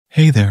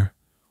Hey there,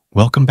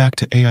 welcome back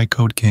to AI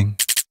Code King.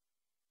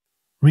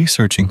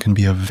 Researching can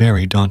be a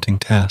very daunting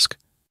task.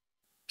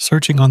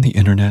 Searching on the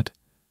internet,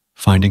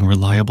 finding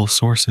reliable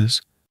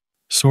sources,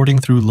 sorting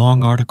through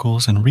long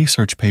articles and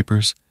research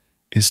papers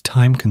is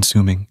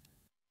time-consuming,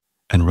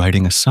 and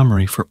writing a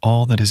summary for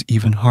all that is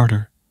even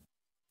harder.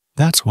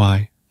 That's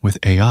why, with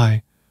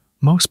AI,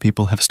 most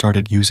people have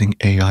started using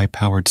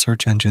AI-powered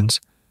search engines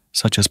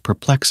such as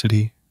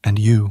Perplexity and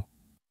You.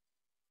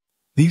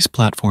 These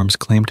platforms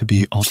claim to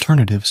be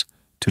alternatives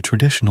to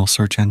traditional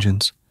search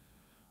engines,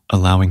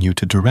 allowing you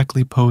to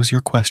directly pose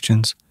your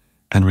questions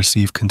and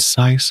receive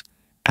concise,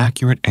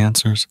 accurate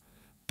answers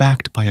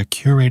backed by a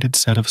curated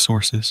set of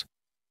sources.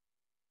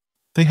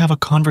 They have a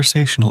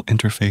conversational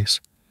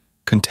interface,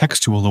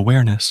 contextual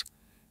awareness,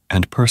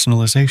 and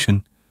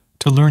personalization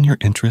to learn your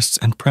interests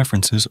and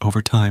preferences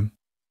over time.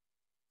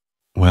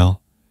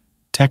 Well,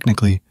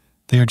 technically,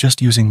 they are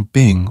just using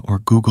Bing or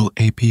Google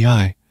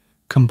API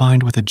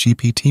combined with a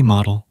GPT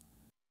model.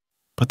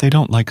 But they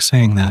don't like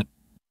saying that.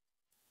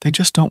 They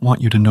just don't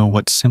want you to know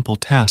what simple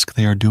task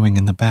they are doing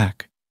in the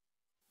back.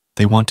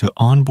 They want to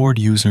onboard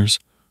users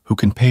who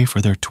can pay for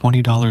their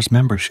 $20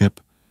 membership,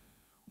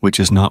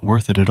 which is not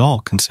worth it at all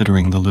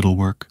considering the little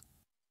work.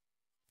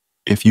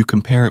 If you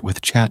compare it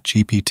with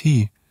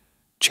ChatGPT,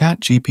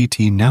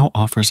 ChatGPT now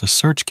offers a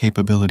search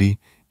capability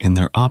in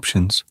their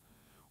options,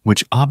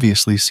 which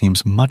obviously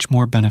seems much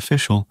more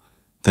beneficial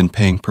than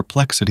paying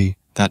Perplexity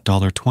that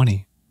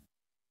 $20.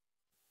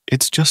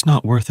 It's just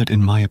not worth it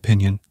in my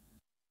opinion.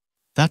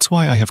 That's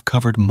why I have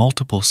covered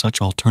multiple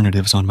such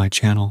alternatives on my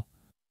channel,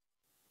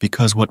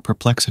 because what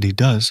Perplexity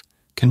does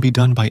can be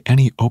done by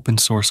any open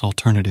source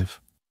alternative.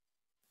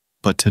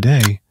 But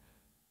today,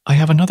 I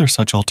have another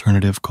such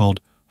alternative called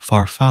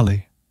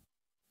Farfalle.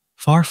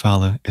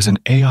 Farfalle is an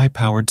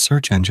AI-powered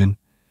search engine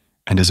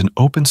and is an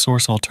open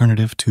source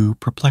alternative to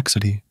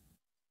Perplexity.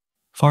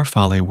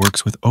 Farfalle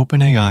works with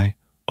OpenAI,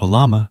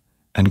 Ollama,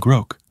 and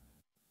Groq,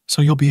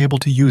 so you'll be able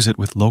to use it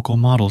with local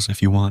models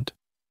if you want.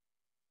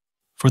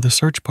 For the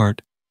search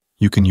part,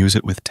 you can use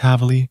it with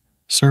Tavily,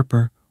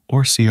 Serper,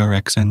 or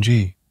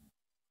SearXNG.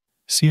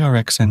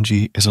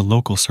 SearXNG is a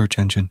local search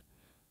engine,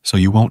 so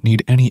you won't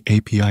need any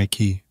API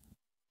key.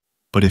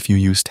 But if you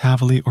use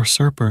Tavily or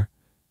Serper,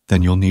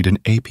 then you'll need an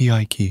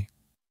API key.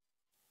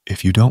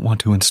 If you don't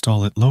want to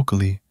install it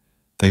locally,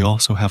 they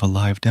also have a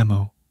live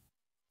demo.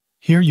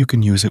 Here you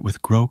can use it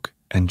with Groq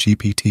and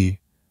GPT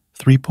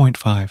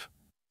 3.5.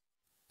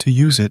 To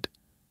use it,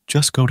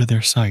 just go to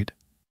their site.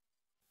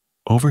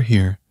 Over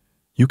here,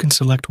 you can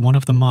select one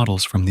of the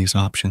models from these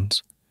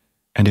options,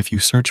 and if you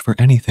search for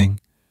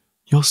anything,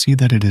 you'll see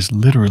that it is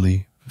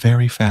literally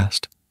very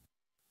fast.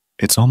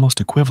 It's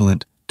almost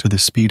equivalent to the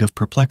speed of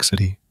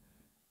Perplexity.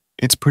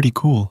 It's pretty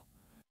cool.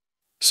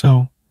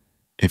 So,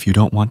 if you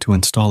don't want to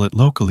install it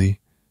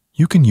locally,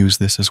 you can use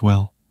this as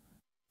well.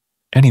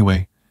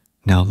 Anyway,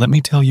 now let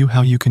me tell you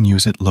how you can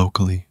use it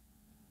locally.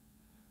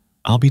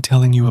 I'll be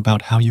telling you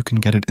about how you can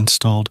get it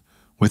installed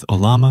with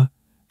Ollama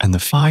and the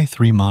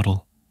Phi-3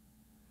 model.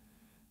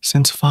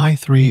 Since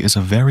Phi-3 is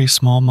a very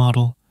small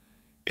model,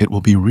 it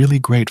will be really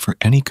great for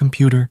any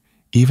computer,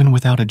 even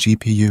without a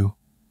GPU.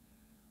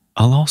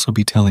 I'll also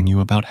be telling you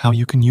about how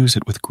you can use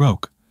it with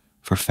Groq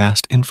for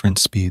fast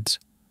inference speeds.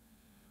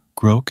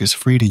 Groq is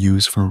free to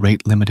use for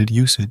rate-limited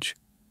usage.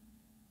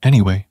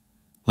 Anyway,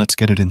 let's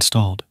get it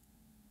installed.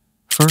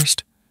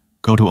 First,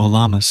 go to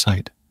Ollama's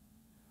site.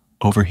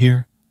 Over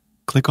here,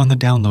 click on the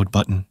download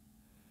button.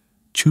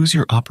 Choose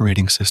your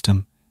operating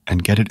system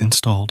and get it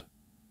installed.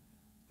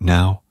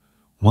 Now,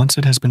 once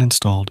it has been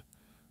installed,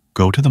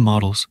 go to the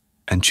models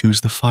and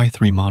choose the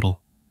Phi-3 model.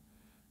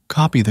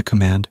 Copy the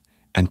command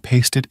and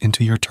paste it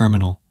into your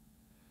terminal.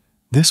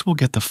 This will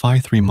get the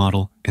Phi-3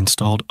 model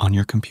installed on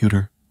your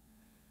computer.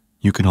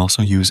 You can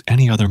also use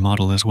any other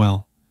model as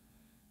well.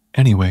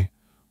 Anyway,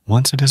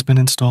 once it has been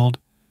installed,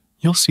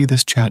 you'll see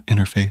this chat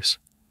interface.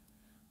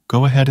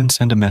 Go ahead and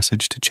send a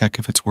message to check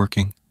if it's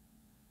working.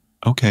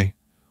 Okay,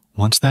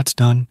 once that's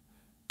done,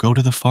 go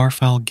to the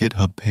Farfalle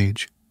GitHub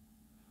page.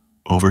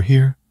 Over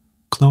here,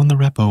 clone the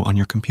repo on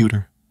your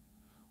computer.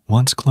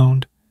 Once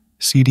cloned,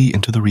 cd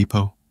into the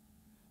repo.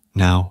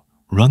 Now,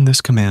 run this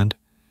command,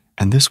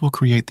 and this will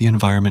create the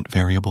environment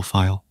variable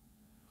file.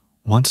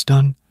 Once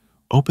done,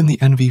 open the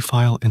env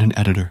file in an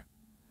editor.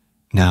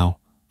 Now,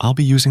 I'll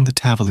be using the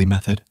Tavily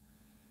method.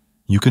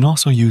 You can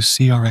also use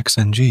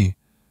SearXNG,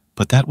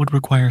 but that would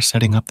require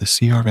setting up the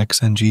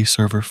SearXNG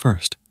server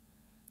first.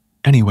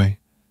 Anyway,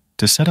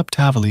 to set up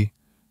Tavily,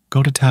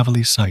 go to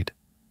Tavily's site.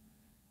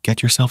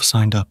 Get yourself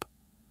signed up.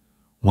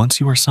 Once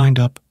you are signed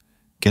up,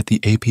 get the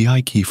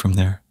API key from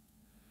there.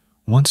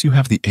 Once you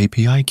have the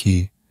API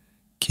key,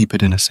 keep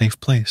it in a safe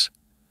place.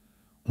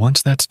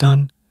 Once that's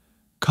done,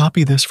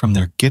 copy this from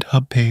their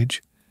GitHub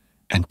page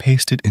and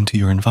paste it into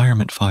your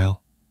environment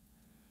file.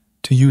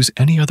 To use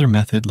any other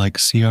method like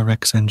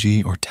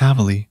SearXNG or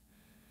Tavily,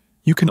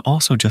 you can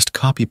also just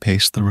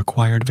copy-paste the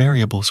required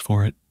variables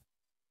for it.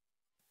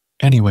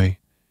 Anyway,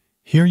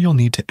 here you'll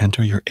need to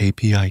enter your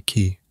API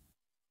key.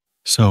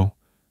 So,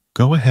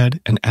 go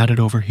ahead and add it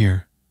over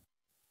here.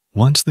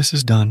 Once this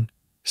is done,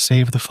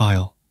 save the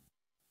file.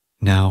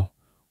 Now,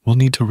 we'll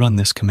need to run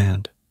this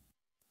command.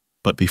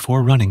 But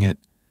before running it,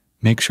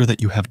 make sure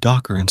that you have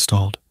Docker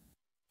installed.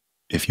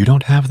 If you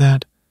don't have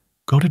that,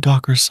 go to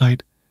Docker's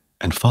site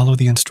and follow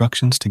the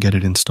instructions to get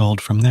it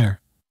installed from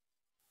there.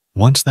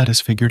 Once that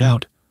is figured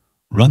out,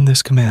 run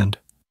this command.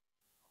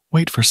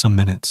 Wait for some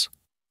minutes.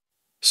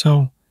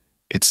 So,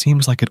 it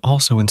seems like it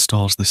also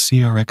installs the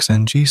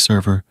SearXNG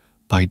server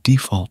by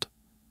default.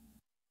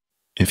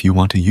 If you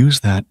want to use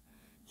that,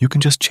 you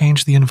can just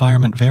change the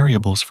environment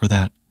variables for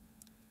that.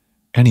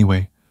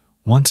 Anyway,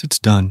 once it's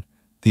done,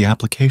 the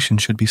application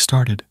should be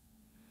started.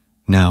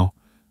 Now,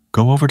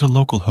 go over to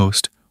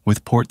localhost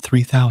with port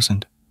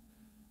 3000.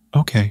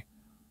 Okay,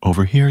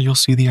 over here you'll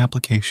see the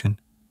application.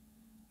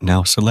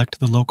 Now select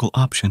the local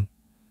option.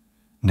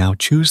 Now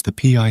choose the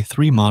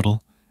Phi-3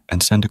 model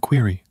and send a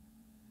query.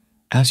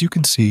 As you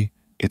can see,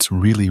 it's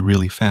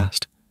really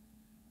fast.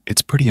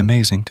 It's pretty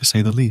amazing to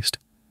say the least.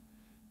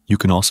 You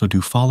can also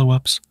do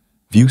follow-ups,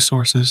 view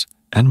sources,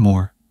 and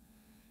more.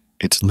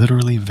 It's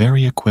literally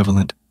very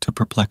equivalent to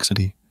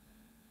Perplexity.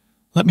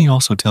 Let me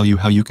also tell you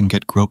how you can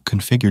get Groq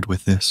configured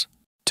with this.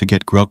 To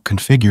get Groq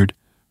configured,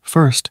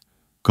 first,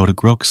 go to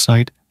Groq's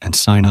site and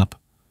sign up.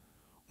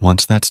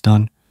 Once that's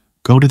done,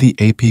 go to the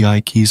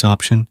API keys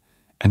option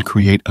and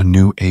create a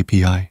new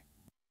API.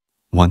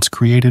 Once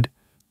created,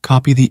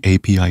 copy the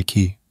API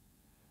key.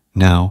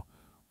 Now,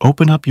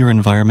 open up your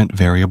environment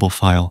variable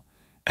file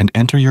and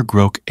enter your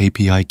Groq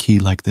API key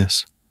like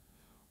this.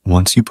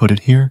 Once you put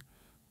it here,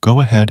 go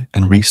ahead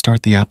and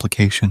restart the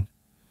application.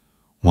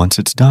 Once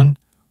it's done,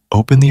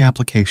 open the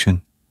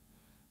application.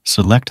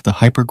 Select the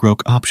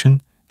HyperGroq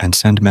option and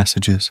send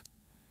messages.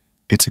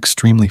 It's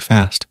extremely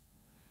fast.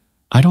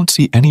 I don't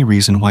see any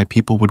reason why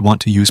people would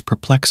want to use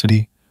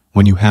Perplexity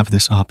when you have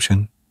this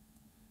option.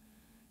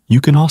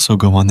 You can also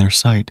go on their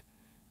site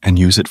and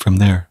use it from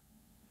there.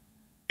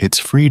 It's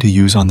free to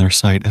use on their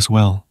site as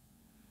well.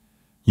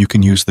 You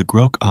can use the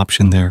Groq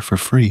option there for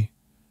free.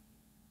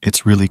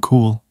 It's really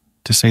cool,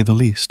 to say the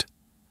least.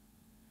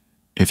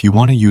 If you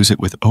want to use it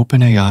with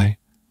OpenAI,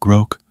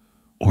 Groq,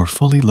 or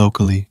fully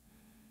locally,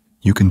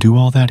 you can do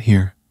all that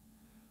here.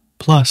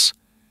 Plus,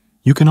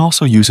 you can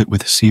also use it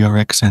with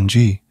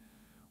SearXNG,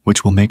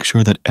 which will make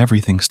sure that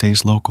everything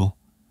stays local.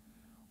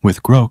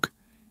 With Groq,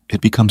 it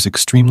becomes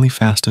extremely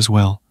fast as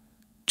well,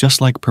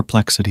 just like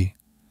Perplexity.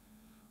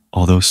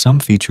 Although some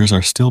features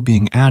are still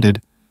being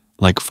added,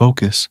 like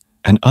focus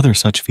and other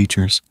such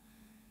features,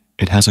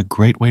 it has a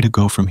great way to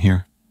go from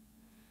here.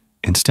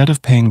 Instead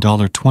of paying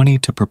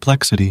 $20 to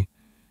Perplexity,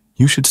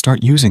 you should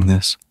start using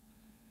this.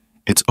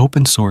 It's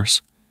open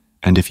source,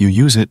 and if you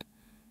use it,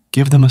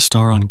 give them a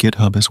star on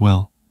GitHub as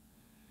well.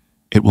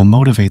 It will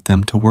motivate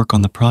them to work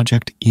on the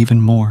project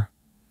even more.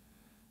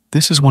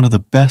 This is one of the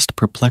best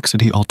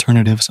Perplexity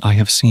alternatives I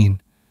have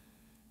seen.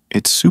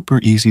 It's super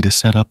easy to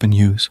set up and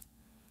use.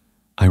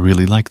 I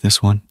really like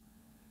this one.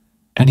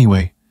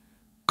 Anyway,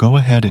 go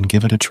ahead and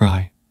give it a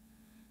try.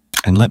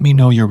 And let me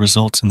know your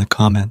results in the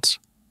comments.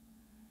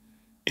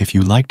 If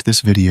you liked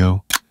this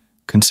video,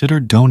 consider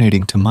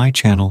donating to my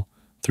channel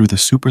through the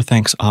Super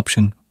Thanks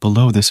option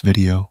below this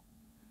video.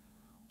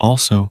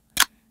 Also,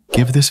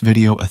 give this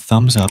video a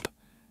thumbs up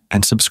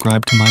and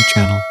subscribe to my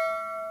channel.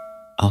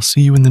 I'll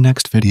see you in the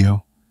next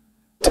video.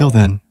 Till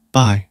then,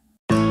 bye.